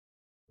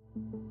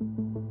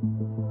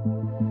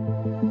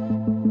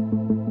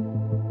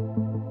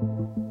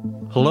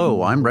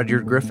Hello, I'm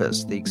Rudyard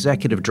Griffiths, the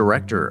Executive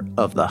Director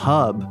of The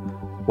Hub.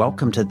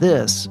 Welcome to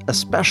this, a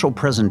special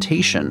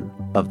presentation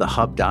of the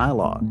Hub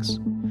Dialogues.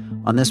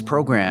 On this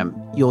program,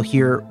 you'll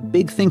hear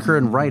big thinker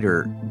and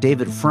writer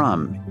David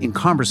Frum in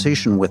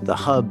conversation with The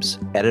Hub's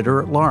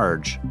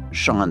editor-at-large,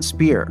 Sean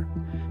Speer.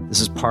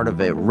 This is part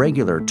of a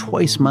regular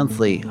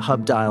twice-monthly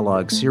Hub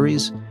Dialogue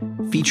series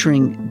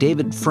featuring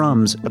David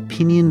Frum's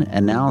opinion,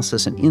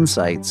 analysis, and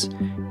insights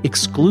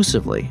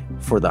exclusively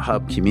for the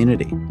Hub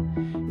community.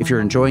 If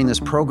you're enjoying this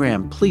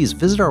program, please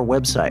visit our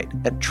website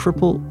at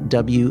www.thehub.ca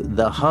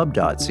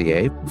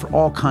for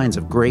all kinds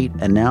of great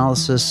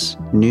analysis,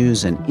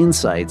 news, and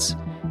insights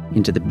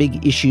into the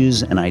big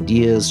issues and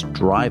ideas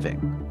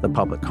driving the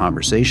public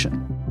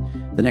conversation.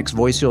 The next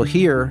voice you'll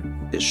hear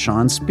is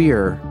Sean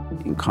Speer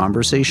in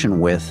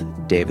conversation with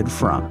David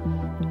Frum.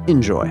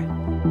 Enjoy.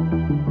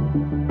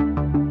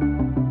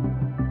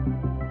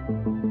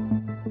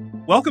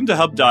 Welcome to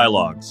Hub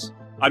Dialogues.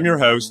 I'm your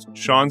host,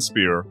 Sean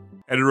Speer,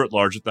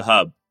 editor-at-large at The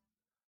Hub.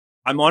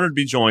 I'm honored to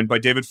be joined by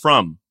David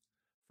Frum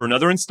for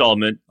another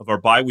installment of our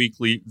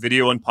bi-weekly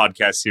video and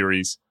podcast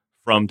series,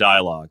 Frum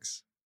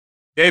Dialogues.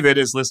 David,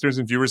 as listeners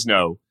and viewers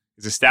know,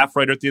 is a staff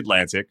writer at The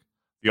Atlantic,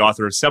 the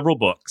author of several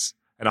books,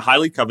 and a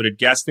highly coveted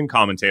guest and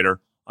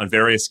commentator on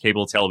various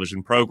cable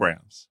television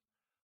programs.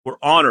 We're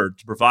honored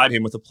to provide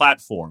him with a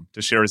platform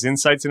to share his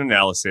insights and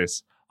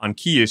analysis on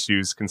key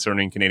issues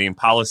concerning Canadian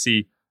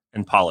policy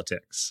and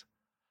politics.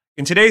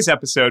 In today's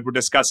episode, we're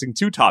discussing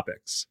two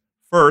topics.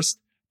 First,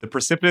 the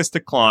precipitous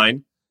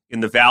decline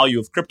in the value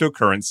of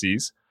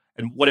cryptocurrencies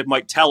and what it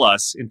might tell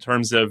us in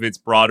terms of its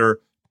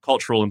broader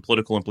cultural and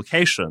political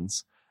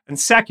implications. And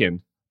second,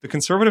 the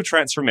conservative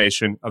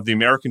transformation of the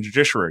American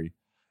judiciary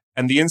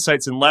and the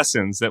insights and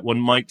lessons that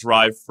one might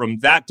derive from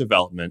that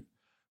development,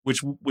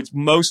 which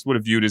most would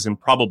have viewed as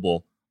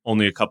improbable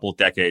only a couple of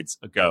decades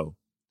ago.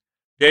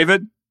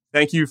 David,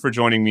 thank you for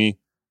joining me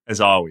as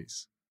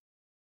always.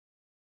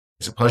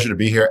 It's a pleasure to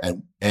be here,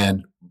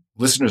 and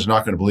listeners are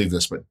not going to believe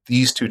this, but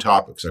these two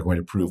topics are going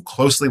to prove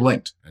closely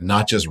linked and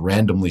not just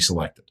randomly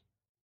selected.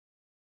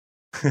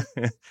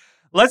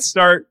 Let's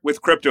start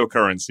with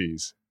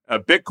cryptocurrencies.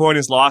 Bitcoin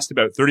has lost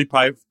about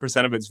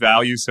 35% of its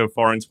value so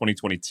far in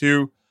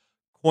 2022.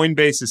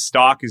 Coinbase's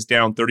stock is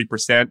down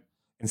 30%,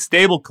 and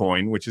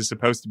stablecoin, which is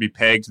supposed to be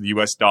pegged to the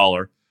US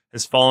dollar,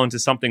 has fallen to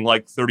something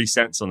like 30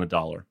 cents on the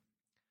dollar.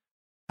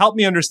 Help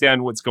me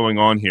understand what's going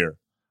on here.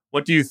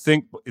 What do you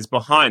think is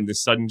behind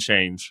this sudden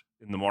change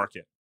in the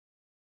market?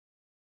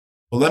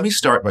 Well, let me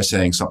start by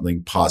saying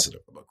something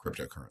positive about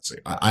cryptocurrency.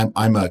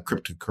 I'm a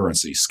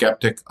cryptocurrency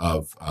skeptic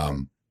of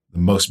the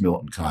most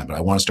militant kind, but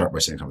I want to start by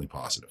saying something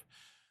positive.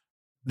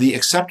 The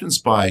acceptance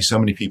by so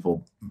many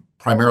people,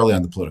 primarily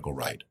on the political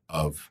right,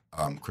 of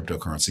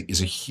cryptocurrency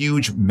is a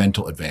huge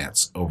mental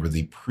advance over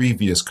the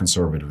previous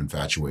conservative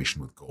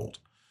infatuation with gold.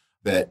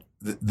 That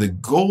the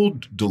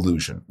gold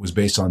delusion was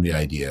based on the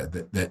idea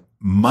that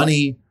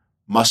money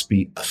must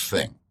be a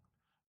thing.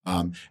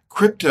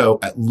 Crypto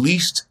at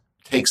least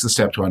takes the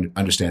step to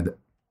understand that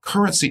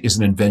currency is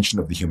an invention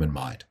of the human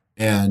mind.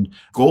 And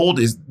gold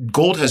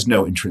has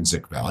no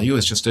intrinsic value.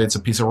 It's a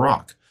piece of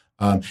rock.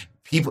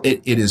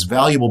 It is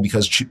valuable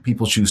because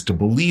people choose to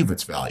believe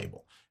it's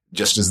valuable,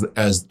 just as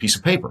a piece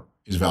of paper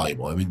is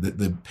valuable. I mean,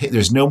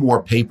 there's no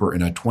more paper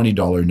in a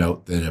 $20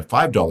 note than a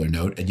 $5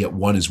 note, and yet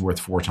one is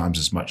worth 4 times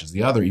as much as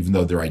the other, even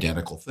though they're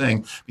identical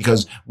thing,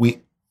 because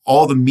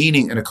all the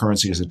meaning in a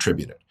currency is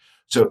attributed.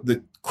 So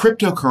the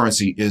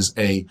cryptocurrency is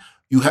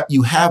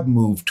you have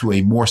moved to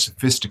a more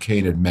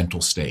sophisticated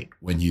mental state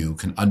when you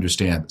can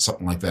understand that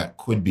something like that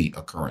could be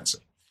a currency.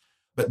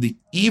 But the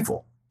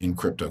evil in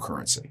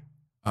cryptocurrency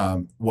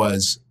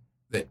was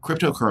that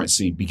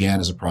cryptocurrency began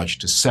as a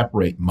project to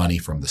separate money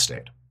from the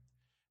state.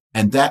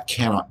 And that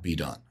cannot be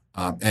done.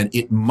 And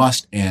it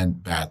must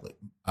end badly.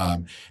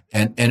 And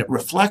it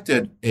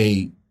reflected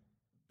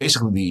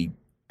basically the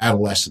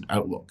adolescent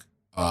outlook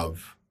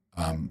of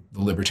the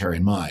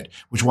libertarian mind,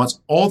 which wants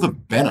all the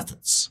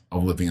benefits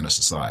of living in a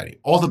society,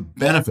 all the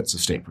benefits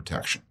of state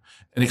protection,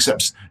 and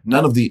accepts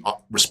none of the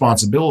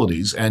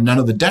responsibilities and none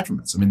of the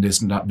detriments. I mean,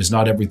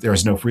 there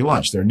is no free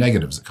lunch. There are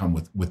negatives that come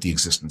with the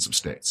existence of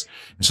states.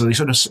 And so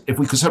if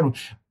we could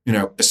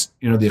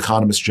the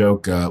economists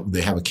joke,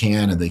 they have a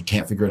can and they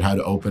can't figure out how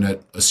to open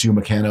it, assume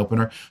a can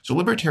opener. So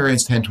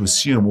libertarians tend to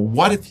assume, well,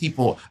 what if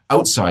people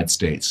outside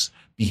states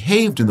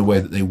behaved in the way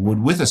that they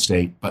would with a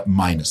state, but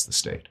minus the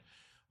state?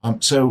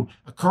 So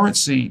a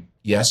currency,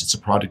 yes, it's a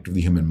product of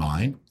the human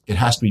mind. It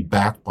has to be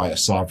backed by a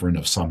sovereign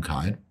of some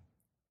kind,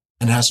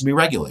 and it has to be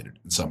regulated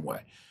in some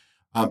way.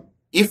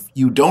 If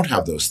you don't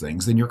have those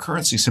things, then your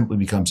currency simply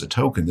becomes a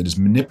token that is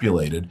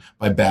manipulated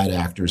by bad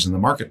actors in the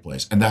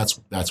marketplace, and that's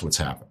what's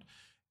happened.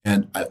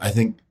 And I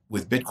think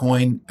with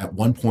Bitcoin, at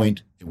one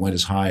point, it went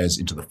as high as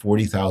into the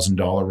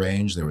 $40,000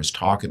 range. There was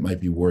talk it might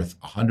be worth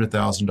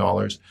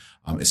 $100,000.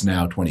 It's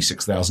now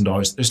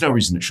 $26,000. There's no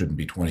reason it shouldn't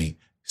be $26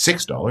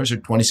 or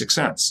 26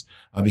 cents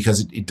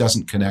because it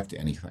doesn't connect to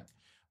anything.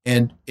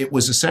 And it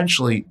was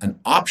essentially an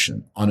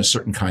option on a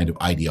certain kind of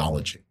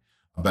ideology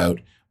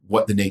about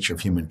what the nature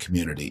of human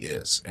community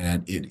is.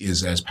 And it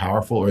is as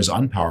powerful or as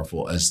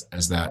unpowerful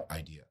as that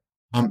idea.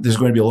 There's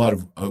going to be a lot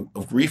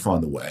of grief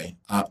on the way.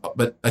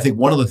 But I think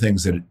one of the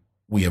things that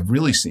we have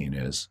really seen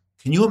is,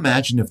 can you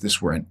imagine if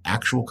this were an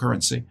actual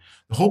currency?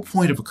 The whole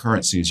point of a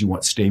currency is you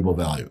want stable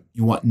value.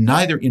 You want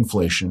neither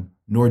inflation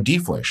nor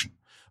deflation.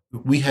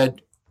 We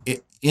had,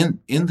 in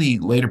the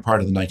later part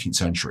of the 19th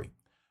century,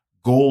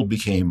 gold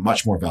became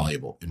much more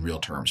valuable in real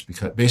terms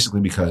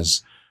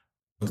because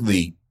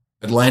the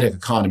Atlantic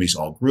economies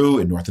all grew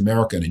in North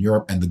America and in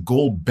Europe, and the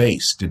gold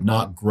base did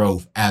not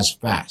grow as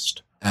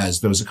fast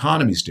as those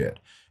economies did.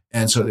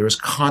 And so there was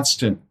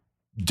constant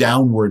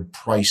downward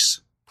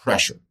price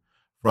pressure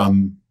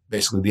from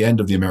basically the end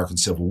of the American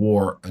Civil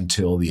War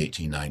until the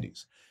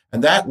 1890s.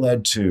 And that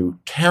led to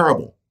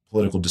terrible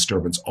political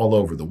disturbance all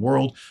over the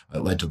world. It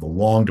led to the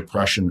long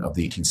depression of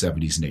the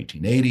 1870s and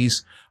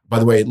 1880s. By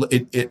the way,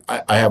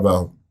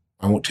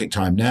 I won't take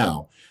time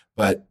now,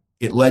 but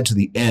it led to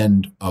the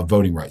end of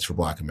voting rights for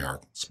Black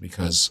Americans,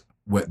 because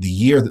the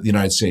year that the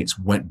United States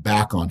went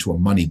back onto a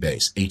money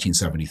base,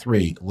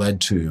 1873,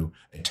 led to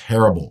a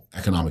terrible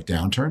economic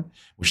downturn,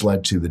 which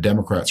led to the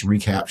Democrats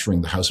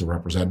recapturing the House of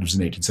Representatives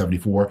in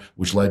 1874,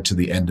 which led to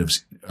the end of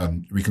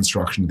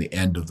Reconstruction, the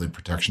end of the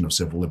protection of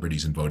civil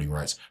liberties and voting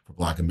rights for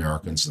Black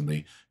Americans in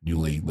the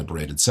newly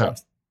liberated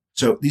South.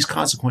 So these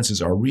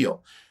consequences are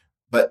real.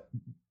 But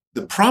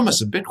the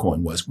promise of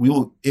Bitcoin was,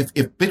 if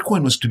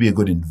Bitcoin was to be a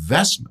good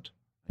investment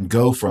and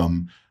go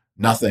from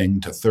nothing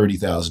to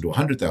 $30,000 to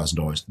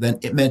 $100,000, then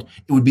it meant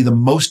it would be the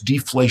most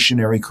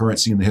deflationary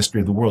currency in the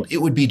history of the world.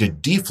 It would be to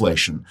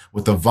deflation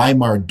what the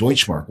Weimar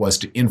Deutschmark was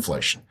to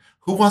inflation.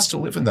 Who wants to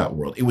live in that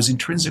world? It was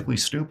intrinsically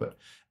stupid.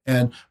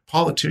 And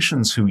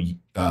politicians who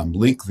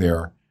link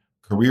their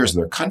careers,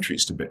 their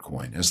countries to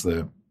Bitcoin, as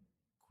the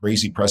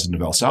crazy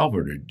president of El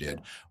Salvador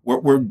did,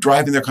 were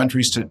driving their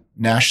countries to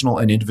national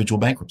and individual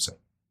bankruptcy.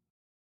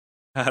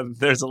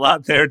 There's a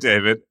lot there,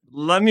 David.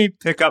 Let me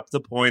pick up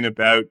the point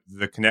about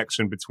the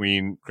connection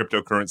between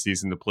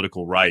cryptocurrencies and the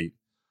political right.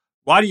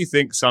 Why do you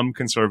think some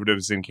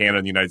conservatives in Canada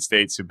and the United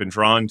States have been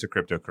drawn to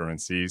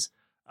cryptocurrencies?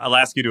 I'll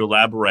ask you to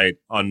elaborate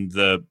on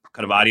the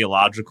kind of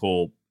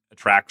ideological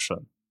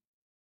attraction.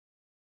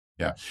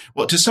 Yeah.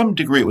 Well, to some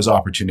degree, it was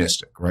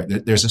opportunistic, right?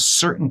 There's a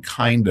certain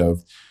kind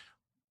of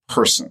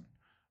person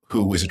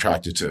who is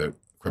attracted to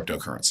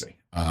cryptocurrency.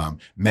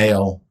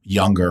 Male,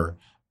 younger,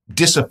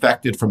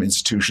 disaffected from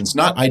institutions,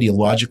 not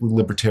ideologically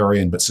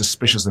libertarian, but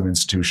suspicious of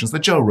institutions, the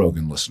Joe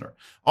Rogan listener.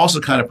 Also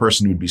kind of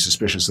person who would be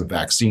suspicious of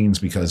vaccines,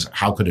 because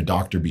how could a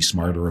doctor be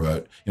smarter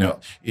about,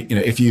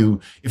 if you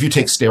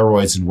take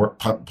steroids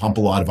and pump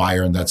a lot of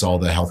iron, that's all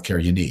the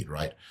healthcare you need,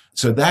 right?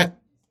 So that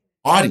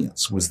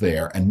audience was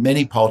there, and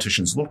many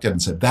politicians looked at it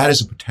and said, that is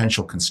a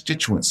potential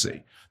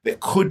constituency that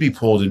could be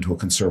pulled into a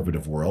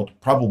conservative world.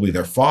 Probably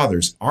their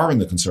fathers are in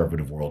the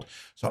conservative world.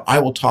 So I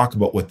will talk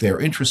about what they're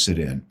interested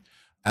in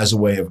as a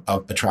way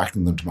of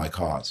attracting them to my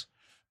cause.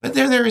 But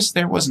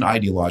there was an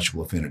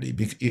ideological affinity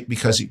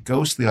because it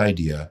goes to the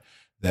idea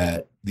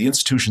that the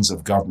institutions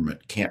of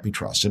government can't be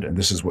trusted, and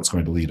this is what's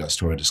going to lead us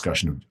to a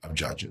discussion of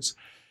judges.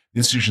 The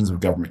institutions of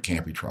government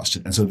can't be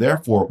trusted, and so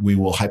therefore we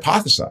will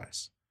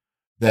hypothesize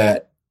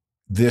that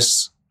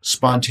this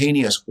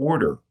spontaneous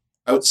order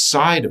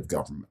outside of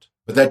government,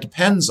 but that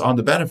depends on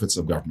the benefits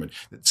of government,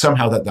 that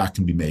somehow that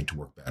can be made to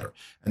work better.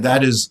 And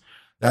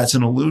that's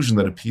an illusion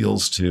that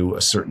appeals to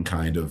a certain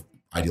kind of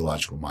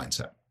ideological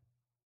mindset.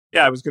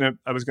 Yeah, I was gonna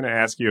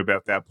ask you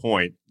about that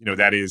point.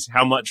 That is,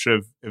 how much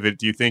of it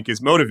do you think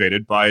is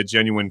motivated by a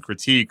genuine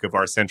critique of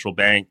our central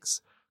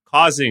banks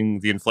causing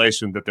the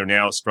inflation that they're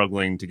now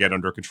struggling to get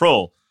under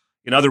control?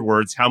 In other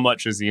words, how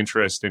much is the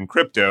interest in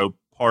crypto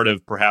part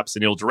of perhaps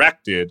an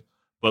ill-directed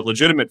but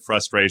legitimate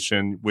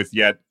frustration with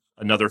yet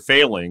another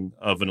failing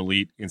of an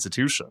elite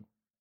institution?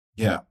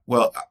 Yeah,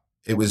 well,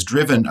 it was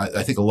driven,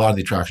 I think a lot of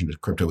the attraction to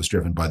crypto was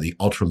driven by the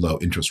ultra-low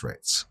interest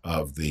rates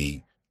of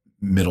the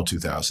middle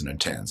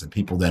 2010s. And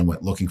people then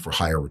went looking for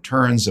higher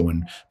returns. And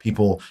when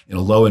people in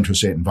a low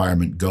interest rate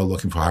environment go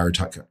looking for higher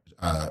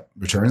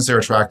returns, they're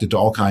attracted to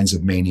all kinds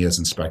of manias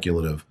and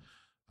speculative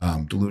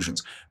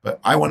delusions. But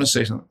I want to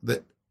say something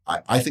that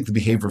I think the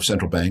behavior of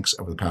central banks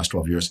over the past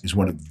 12 years is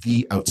one of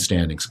the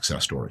outstanding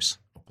success stories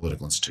of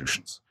political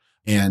institutions.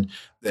 And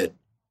that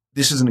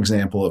this is an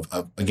example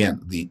of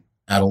again, the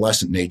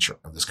adolescent nature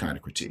of this kind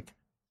of critique.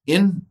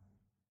 In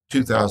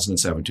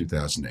 2007,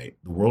 2008,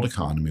 the world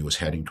economy was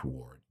heading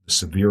toward the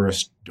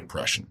severest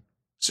depression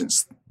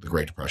since the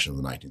Great Depression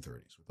of the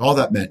 1930s. All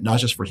that meant not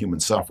just for human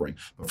suffering,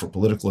 but for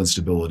political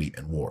instability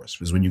and wars.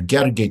 Because when you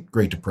get a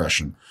Great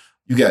Depression,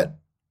 you get,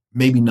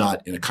 maybe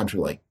not in a country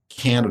like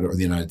Canada or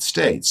the United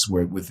States,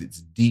 where with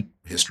its deep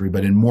history,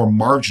 but in more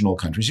marginal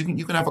countries, you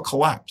can have a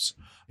collapse.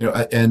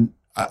 And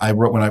I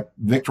wrote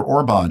Viktor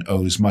Orban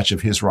owes much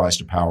of his rise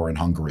to power in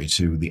Hungary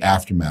to the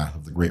aftermath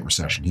of the Great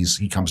Recession.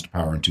 He comes to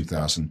power in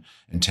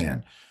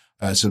 2010.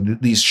 So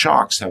these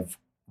shocks have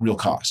real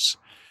costs.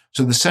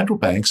 So the central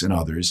banks and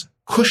others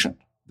cushioned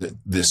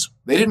this.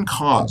 They didn't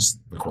cause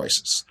the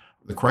crisis.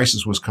 The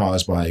crisis was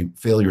caused by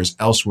failures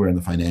elsewhere in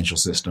the financial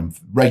system,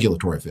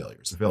 regulatory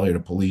failures, the failure to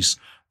police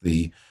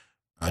the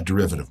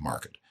derivative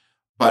market.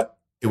 But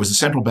it was the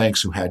central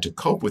banks who had to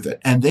cope with it,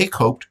 and they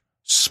coped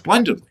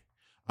splendidly.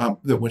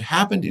 That what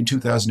happened in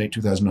 2008,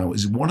 2009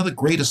 is one of the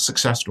greatest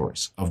success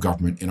stories of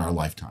government in our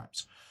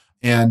lifetimes.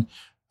 And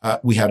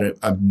we had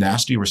a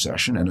nasty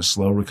recession and a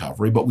slow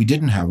recovery, but we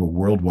didn't have a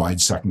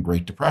worldwide second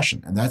Great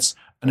Depression. And that's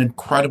an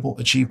incredible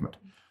achievement.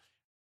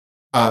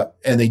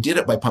 And they did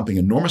it by pumping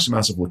enormous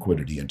amounts of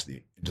liquidity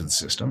into the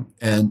system.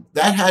 And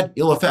that had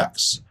ill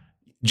effects.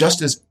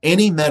 Just as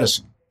any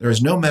medicine, there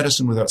is no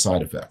medicine without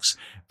side effects.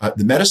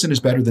 The medicine is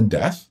better than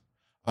death.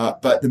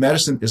 But the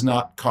medicine is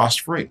not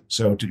cost-free.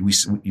 So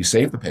you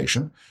save the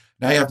patient.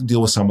 Now you have to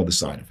deal with some of the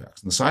side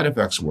effects. And the side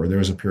effects were there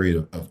was a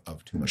period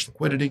of too much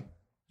liquidity.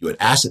 You had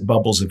asset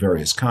bubbles of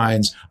various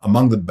kinds.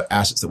 Among the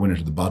assets that went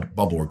into the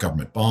bubble were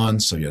government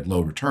bonds. So you had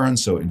low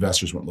returns. So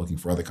investors went looking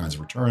for other kinds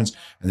of returns.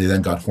 And they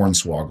then got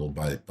hornswoggled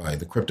by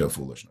the crypto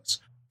foolishness.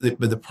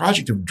 But the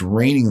project of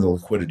draining the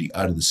liquidity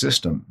out of the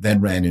system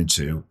then ran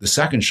into the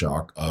second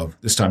shock of,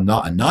 this time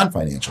not a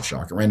non-financial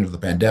shock, it ran into the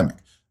pandemic.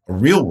 A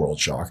real world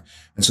shock.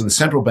 And so the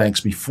central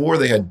banks, before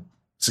they had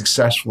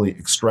successfully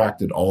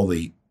extracted all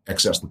the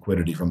excess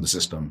liquidity from the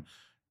system,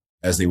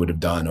 as they would have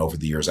done over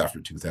the years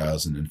after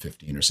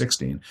 2015 or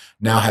 16,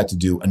 now had to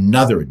do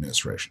another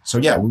administration. So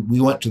yeah, we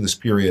went to this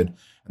period,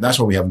 and that's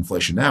why we have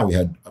inflation now. We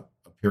had a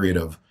period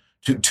of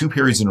two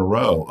periods in a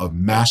row of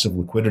massive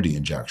liquidity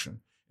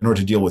injection in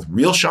order to deal with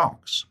real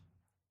shocks,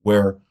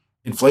 where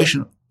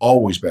inflation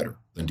always better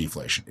than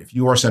deflation. If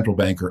you are a central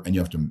banker and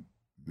you have to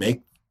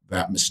make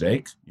that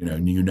mistake,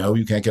 and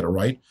you can't get it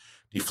right.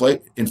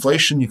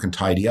 Inflation, you can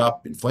tidy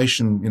up.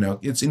 Inflation,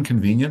 it's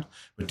inconvenient,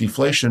 but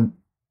deflation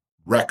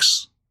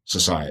wrecks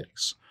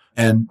societies.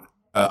 And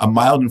a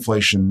mild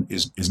inflation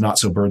is not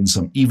so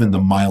burdensome. Even the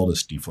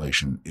mildest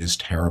deflation is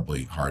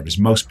terribly hard, because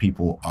most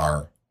people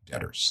are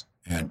debtors.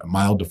 And a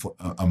mild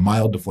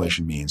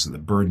deflation means that the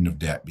burden of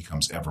debt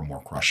becomes ever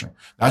more crushing.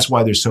 That's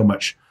why there's so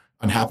much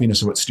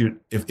unhappiness about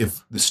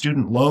if the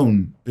student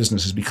loan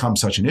business has become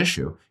such an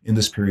issue in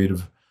this period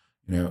of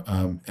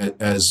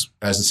as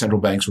the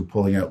central banks were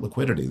pulling out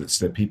liquidity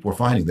that people were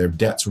finding, their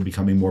debts were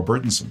becoming more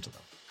burdensome to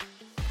them.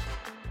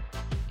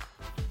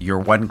 You're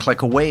one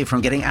click away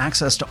from getting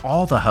access to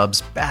all the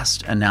Hub's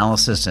best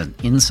analysis and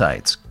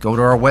insights. Go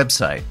to our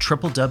website,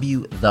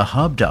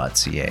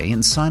 www.thehub.ca,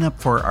 and sign up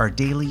for our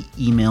daily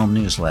email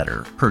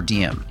newsletter, Per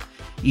Diem.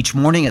 Each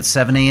morning at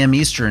 7 a.m.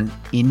 Eastern,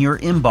 in your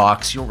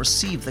inbox, you'll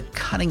receive the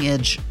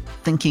cutting-edge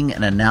thinking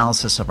and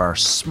analysis of our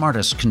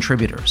smartest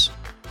contributors,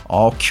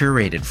 all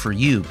curated for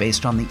you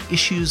based on the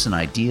issues and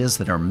ideas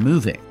that are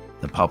moving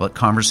the public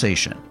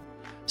conversation.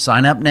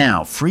 Sign up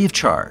now, free of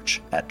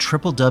charge, at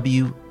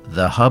www.thehub.ca.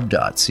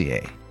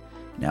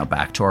 Now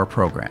back to our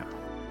program.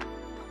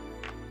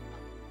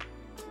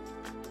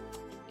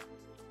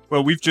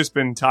 Well, we've just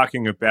been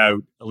talking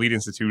about elite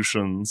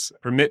institutions.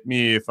 Permit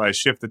me, if I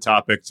shift the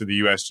topic to the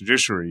U.S.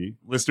 judiciary,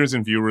 listeners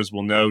and viewers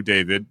will know,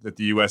 David, that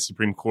the U.S.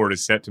 Supreme Court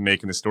is set to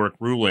make an historic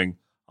ruling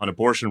on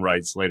abortion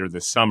rights later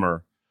this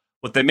summer.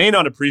 What they may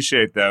not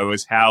appreciate, though,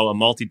 is how a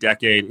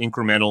multi-decade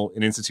incremental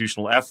and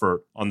institutional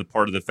effort on the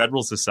part of the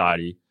federal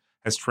society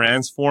has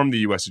transformed the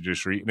U.S.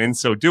 judiciary, and in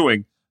so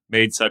doing,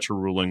 made such a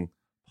ruling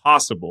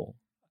possible.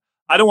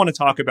 I don't want to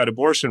talk about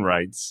abortion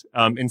rights.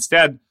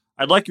 Instead,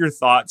 I'd like your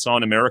thoughts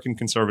on American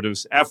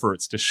conservatives'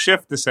 efforts to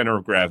shift the center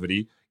of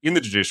gravity in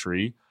the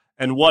judiciary,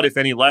 and what, if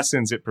any,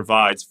 lessons it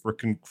provides for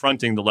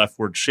confronting the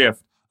leftward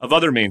shift of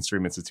other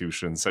mainstream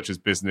institutions, such as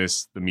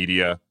business, the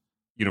media,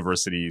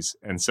 universities,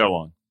 and so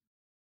on.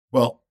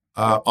 Well,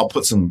 I'll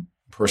put some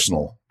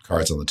personal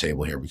cards on the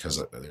table here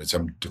because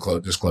some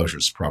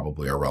disclosures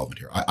probably are relevant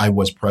here. I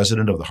was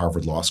president of the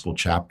Harvard Law School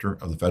chapter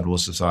of the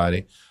Federalist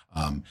Society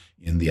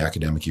in the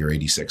academic year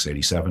 1986,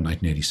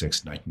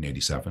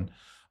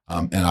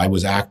 and I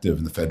was active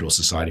in the Federalist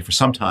Society for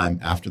some time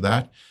after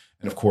that.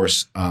 And of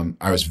course,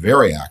 I was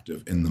very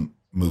active in the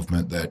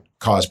movement that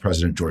caused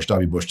President George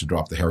W. Bush to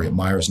drop the Harriet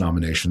Miers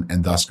nomination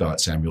and thus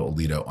got Samuel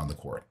Alito on the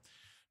court.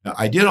 Now,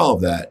 I did all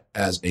of that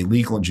as a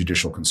legal and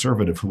judicial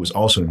conservative who was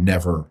also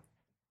never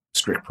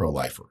strict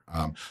pro-lifer.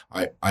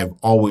 I've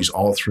always,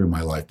 all through my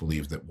life,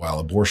 believed that while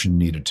abortion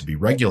needed to be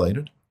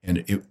regulated,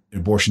 and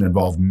abortion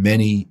involved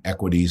many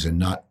equities and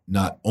not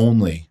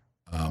only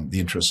the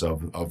interests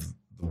of the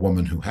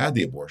woman who had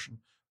the abortion,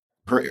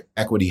 her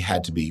equity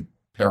had to be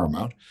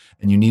paramount,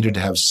 and you needed to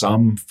have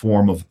some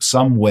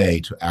way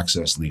to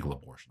access legal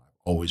abortion. I've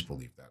always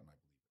believed that.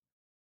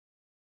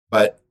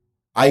 But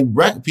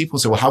people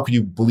say, well, how can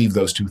you believe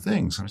those two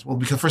things? And I said, well,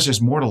 because first, there's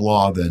more to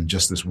law than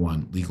just this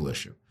one legal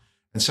issue.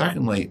 And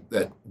secondly,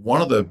 that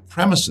one of the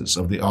premises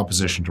of the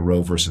opposition to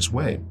Roe versus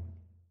Wade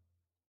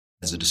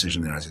as a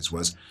decision in the United States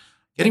was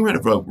getting rid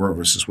of Roe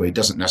versus Wade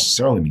doesn't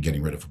necessarily mean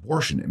getting rid of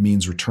abortion. It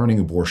means returning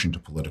abortion to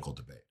political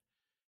debate.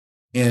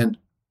 And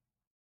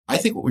I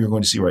think what we're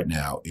going to see right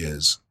now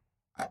is,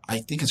 I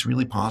think it's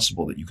really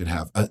possible that you could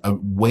have a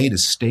way to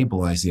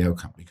stabilize the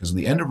outcome, because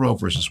the end of Roe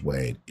versus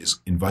Wade is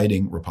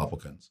inviting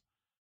Republicans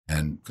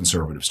and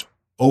conservatives to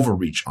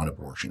overreach on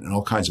abortion in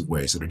all kinds of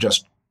ways that are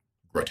just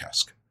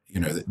grotesque.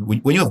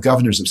 When you have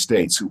governors of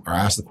states who are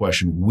asked the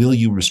question, will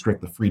you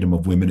restrict the freedom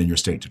of women in your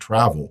state to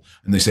travel?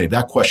 And they say,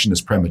 that question is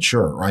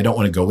premature, or I don't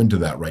want to go into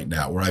that right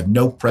now, or I have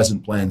no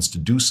present plans to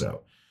do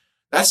so.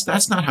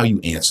 That's not how you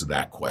answer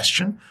that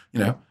question.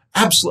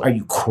 Absolutely. Are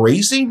you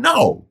crazy?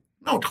 No,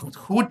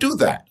 who would do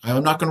that?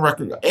 I'm not going to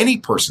record any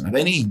person of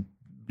any,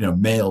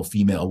 male,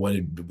 female,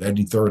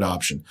 any third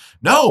option.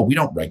 No, we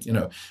don't,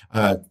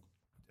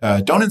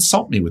 don't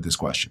insult me with this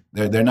question.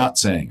 They're not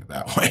saying it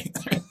that way.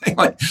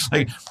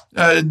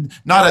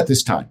 Not at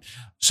this time.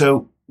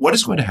 So what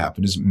is going to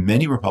happen is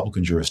many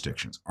Republican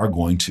jurisdictions are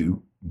going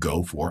to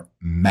go for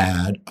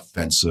mad,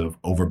 offensive,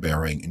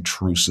 overbearing,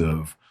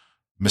 intrusive,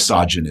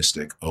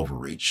 misogynistic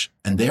overreach,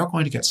 and they are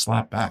going to get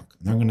slapped back.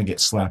 They're going to get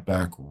slapped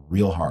back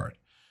real hard.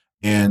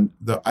 And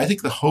I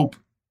think the hope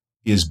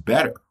is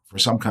better for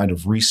some kind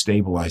of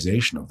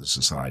restabilization of the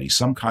society,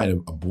 some kind of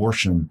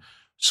abortion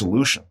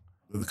solution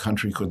that the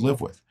country could live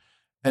with.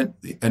 And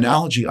the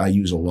analogy I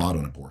use a lot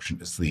on abortion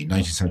is the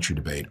 19th century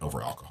debate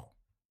over alcohol.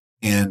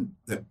 And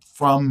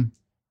from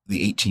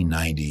the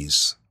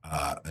 1890s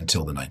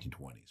until the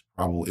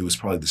 1920s, it was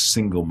probably the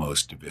single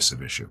most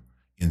divisive issue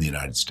in the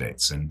United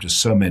States. And just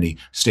so many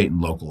state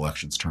and local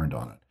elections turned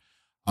on it.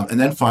 And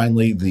then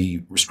finally,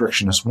 the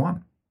restrictionists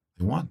won.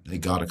 They won. They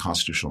got a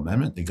constitutional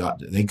amendment. They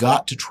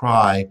got to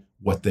try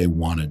what they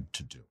wanted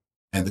to do.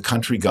 And the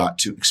country got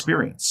to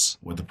experience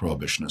what the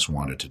prohibitionists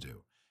wanted to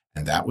do.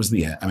 And that was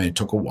the end. I mean, it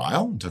took a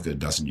while. It took a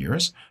dozen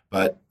years,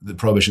 but the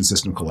prohibition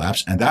system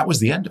collapsed, and that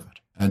was the end of it.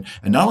 And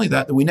not only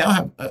that, we now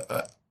have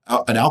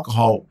an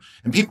alcohol,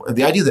 and people.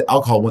 The idea that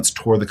alcohol once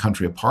tore the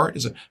country apart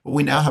but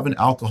we now have an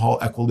alcohol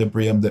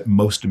equilibrium that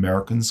most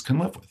Americans can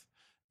live with,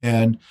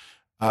 and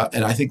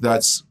I think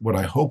that's what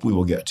I hope we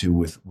will get to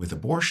with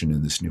abortion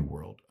in this new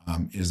world,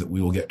 is that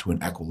we will get to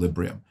an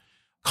equilibrium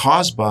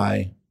caused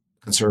by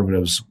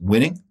conservatives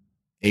winning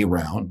a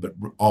round, but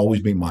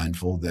always being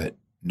mindful that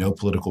no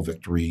political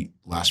victory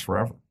lasts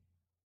forever.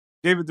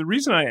 David, the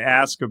reason I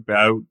ask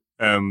about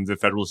the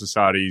Federalist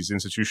Society's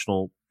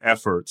institutional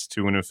efforts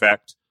to, in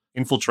effect,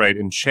 infiltrate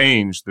and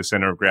change the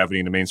center of gravity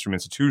in a mainstream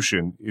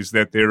institution is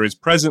that there is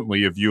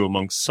presently a view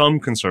among some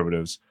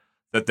conservatives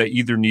that they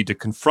either need to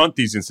confront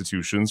these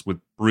institutions with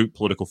brute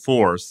political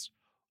force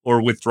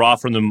or withdraw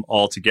from them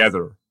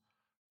altogether.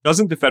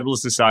 Doesn't the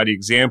Federalist Society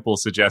example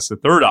suggest the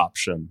third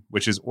option,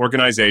 which is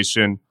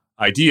organization,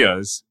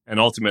 ideas, and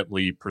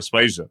ultimately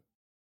persuasion?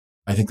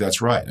 I think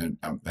that's right. And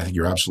I think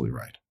you're absolutely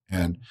right.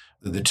 And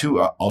the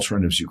two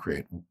alternatives you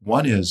create,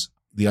 one is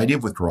the idea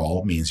of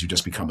withdrawal means you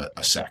just become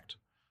a sect.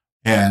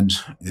 And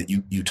that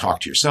you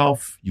talk to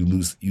yourself, you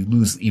lose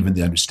even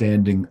the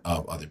understanding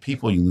of other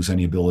people, you lose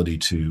any ability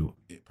to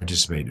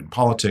participate in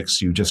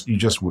politics, you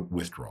just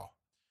withdraw.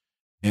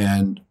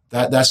 And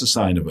that's a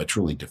sign of a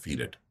truly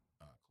defeated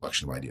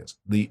collection of ideas.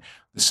 The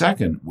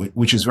second,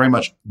 which is very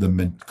much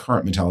the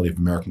current mentality of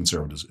American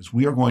conservatives, is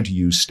we are going to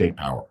use state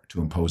power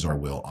to impose our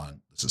will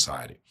on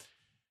society.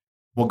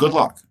 Well, good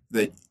luck.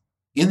 That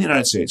in the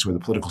United States, where the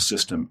political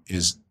system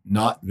is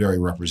not very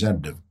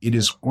representative, it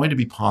is going to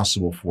be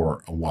possible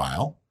for a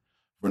while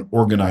for an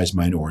organized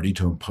minority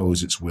to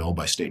impose its will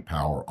by state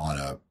power on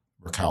a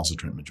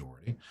recalcitrant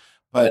majority.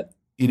 But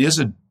it is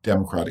a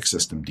democratic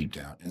system deep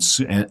down.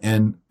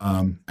 And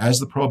as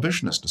the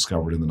prohibitionists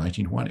discovered in the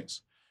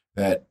 1920s,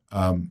 that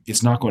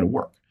it's not going to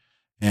work.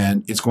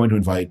 And it's going to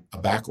invite a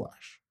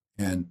backlash.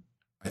 And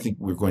I think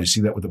we're going to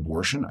see that with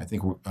abortion. I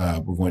think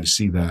we're going to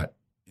see that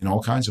in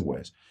all kinds of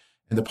ways.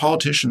 And the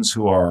politicians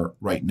who are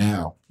right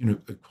now,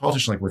 a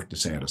politician like Ron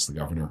DeSantis, I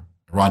beg your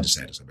pardon,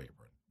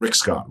 Rick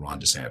Scott,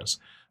 Ron DeSantis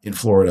in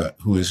Florida,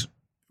 who is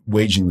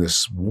waging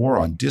this war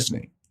on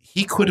Disney,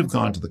 he could have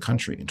gone to the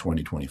country in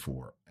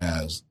 2024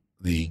 as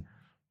the,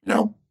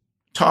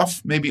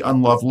 tough, maybe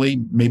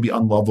unlovely, maybe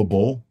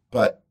unlovable,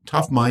 but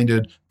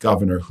tough-minded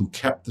governor who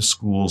kept the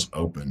schools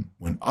open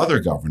when other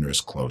governors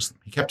closed them.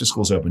 He kept the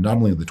schools open not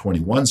only in the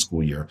 21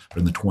 school year, but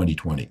in the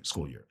 2020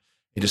 school year,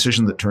 a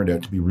decision that turned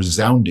out to be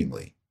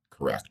resoundingly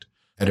correct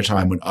at a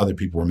time when other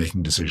people were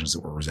making decisions that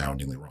were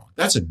resoundingly wrong.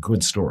 That's a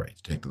good story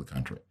to take to the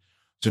country.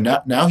 So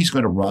now he's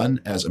going to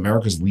run as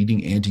America's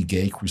leading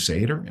anti-gay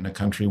crusader in a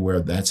country where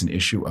that's an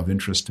issue of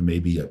interest to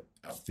maybe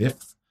a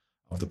fifth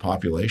of the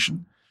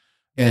population.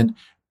 And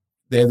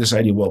they have this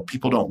idea, well,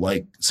 people don't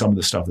like some of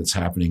the stuff that's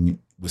happening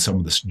with some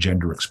of this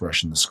gender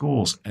expression in the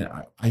schools. And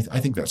I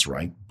think that's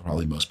right.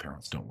 Probably most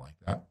parents don't like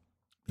that.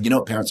 You know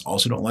what parents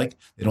also don't like?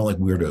 They don't like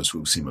weirdos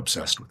who seem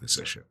obsessed with this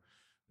issue.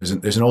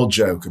 There's an old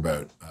joke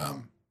about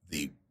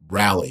the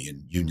rally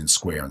in Union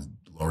Square in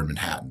lower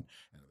Manhattan.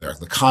 There are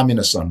the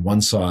communists on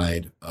one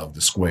side of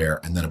the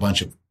square, and then a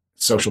bunch of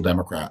social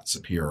democrats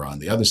appear on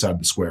the other side of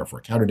the square for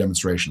a counter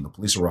demonstration. The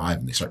police arrive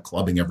and they start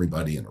clubbing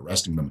everybody and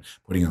arresting them,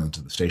 putting them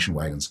into the station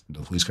wagons,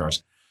 into the police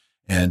cars.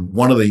 And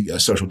one of the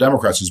social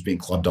democrats who's being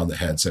clubbed on the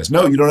head says,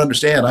 "No, you don't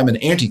understand. I'm an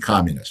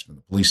anti-communist." And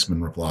the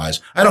policeman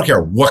replies, "I don't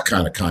care what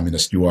kind of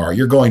communist you are.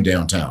 You're going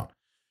downtown."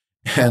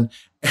 And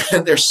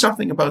there's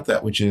something about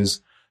that, which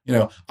is,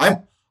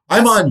 I'm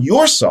I'm on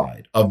your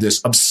side of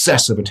this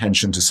obsessive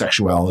attention to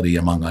sexuality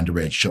among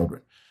underage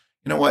children.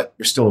 You know what?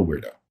 You're still a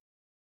weirdo.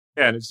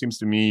 Yeah, and it seems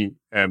to me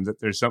that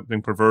there's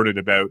something perverted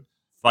about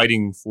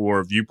fighting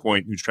for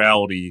viewpoint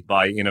neutrality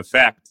by, in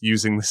effect,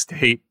 using the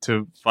state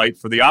to fight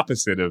for the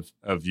opposite of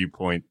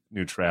viewpoint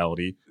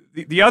neutrality.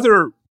 The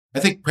other... I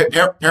think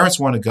parents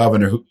want a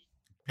governor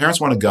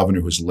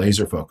who's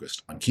laser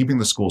focused on keeping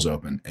the schools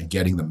open and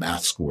getting the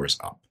math scores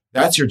up.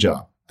 That's your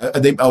job.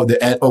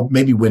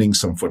 Maybe winning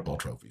some football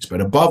trophies, but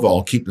above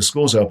all, keep the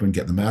schools open,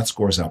 get the math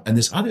scores up. And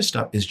this other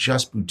stuff is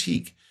just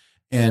boutique.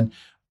 And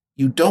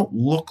you don't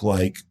look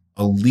like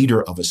a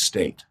leader of a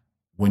state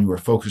when you are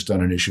focused on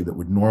an issue that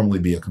would normally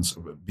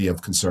be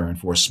of concern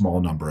for a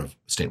small number of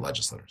state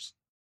legislators.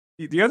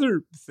 The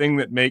other thing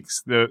that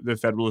makes the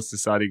Federalist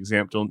Society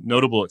example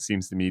notable, it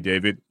seems to me,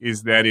 David,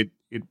 is that it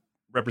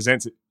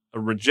represents a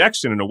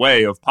rejection, in a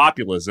way, of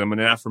populism and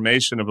an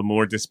affirmation of a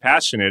more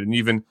dispassionate and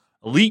even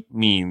elite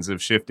means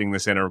of shifting the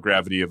center of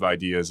gravity of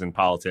ideas in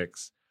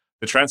politics.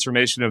 The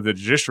transformation of the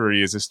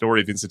judiciary is a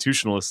story of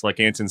institutionalists like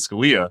Anton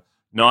Scalia,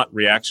 not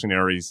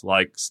reactionaries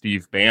like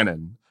Steve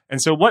Bannon.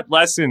 And so what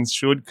lessons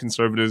should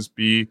conservatives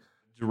be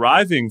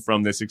deriving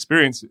from this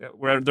experience,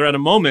 where they're at a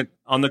moment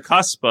on the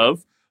cusp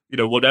of,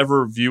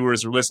 whatever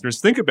viewers or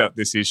listeners think about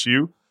this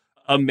issue,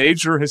 a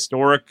major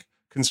historic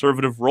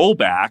conservative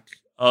rollback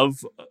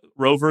of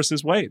Roe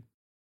versus Wade?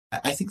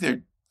 I think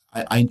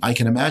I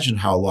can imagine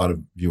how a lot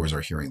of viewers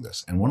are hearing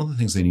this. And one of the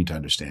things they need to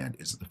understand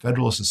is that the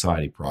Federalist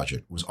Society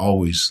project was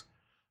always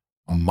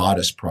a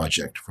modest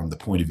project from the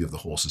point of view of the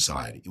whole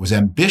society. It was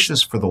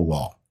ambitious for the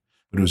law,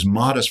 but it was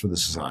modest for the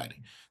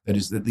society. That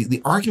is,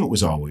 the argument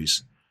was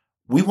always,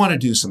 we want to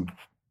do some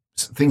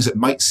things that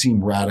might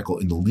seem radical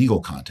in the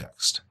legal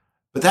context.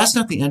 But that's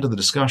not the end of the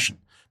discussion,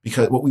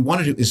 because what we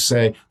want to do is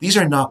say, these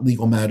are not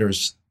legal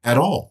matters at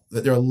all.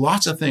 That there are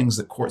lots of things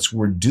that courts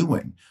were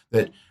doing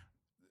that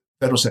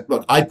federal said,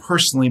 look, I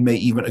personally may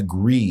even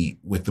agree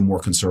with the more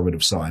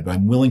conservative side, but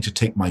I'm willing to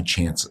take my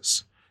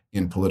chances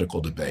in political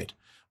debate.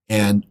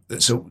 And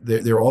so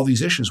there are all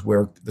these issues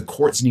where the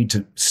courts need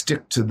to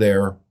stick to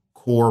their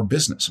core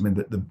business. I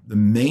mean, the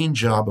main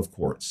job of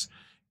courts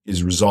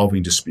is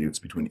resolving disputes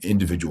between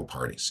individual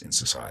parties in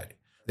society.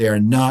 They are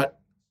not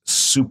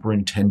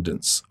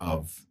superintendents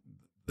of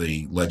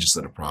the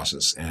legislative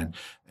process, and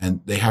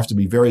they have to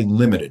be very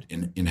limited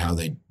in how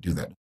they do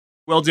that.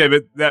 Well,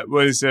 David, that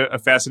was a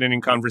fascinating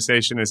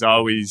conversation as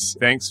always.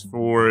 Thanks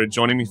for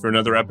joining me for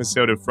another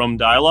episode of Frum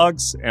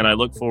Dialogues, and I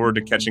look forward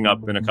to catching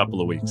up in a couple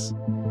of weeks.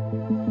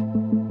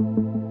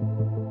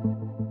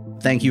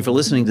 Thank you for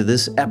listening to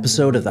this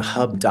episode of the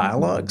Hub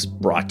Dialogues,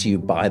 brought to you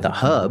by The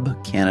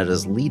Hub,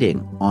 Canada's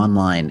leading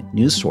online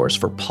news source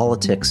for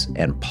politics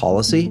and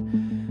policy.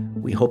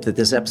 We hope that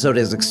this episode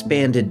has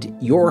expanded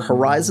your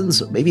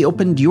horizons, maybe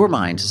opened your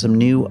mind to some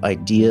new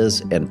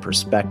ideas and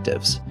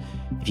perspectives.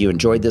 If you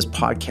enjoyed this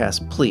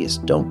podcast, please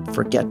don't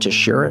forget to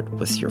share it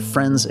with your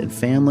friends and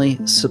family,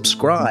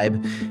 subscribe,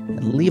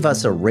 and leave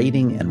us a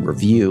rating and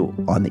review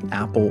on the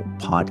Apple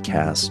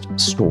Podcast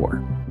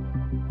Store.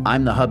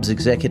 I'm the Hub's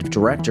Executive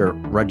Director,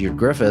 Rudyard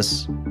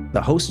Griffiths.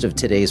 The host of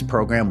today's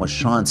program was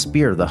Sean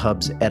Speer, the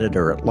Hub's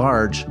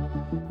Editor-at-Large.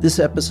 This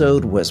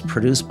episode was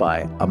produced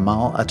by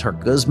Amal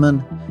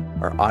Atar-Guzman.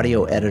 Our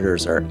audio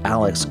editors are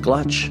Alex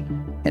Glutch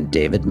and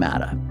David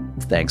Matta.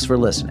 Thanks for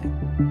listening.